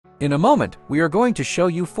In a moment, we are going to show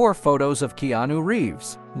you 4 photos of Keanu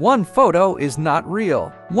Reeves. One photo is not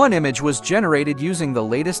real. One image was generated using the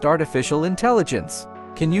latest artificial intelligence.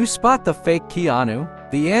 Can you spot the fake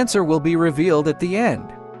Keanu? The answer will be revealed at the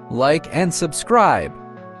end. Like and subscribe.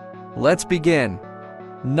 Let's begin.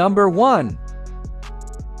 Number 1.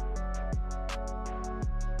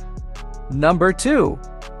 Number 2.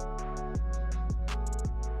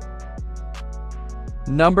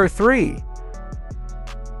 Number 3.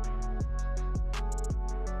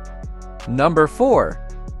 Number 4.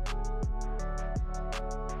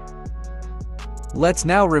 Let's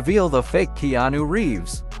now reveal the fake Keanu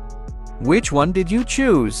Reeves. Which one did you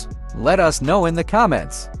choose? Let us know in the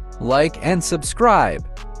comments. Like and subscribe.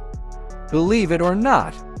 Believe it or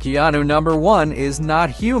not, Keanu number 1 is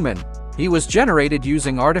not human. He was generated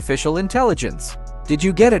using artificial intelligence. Did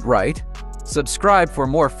you get it right? Subscribe for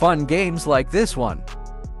more fun games like this one.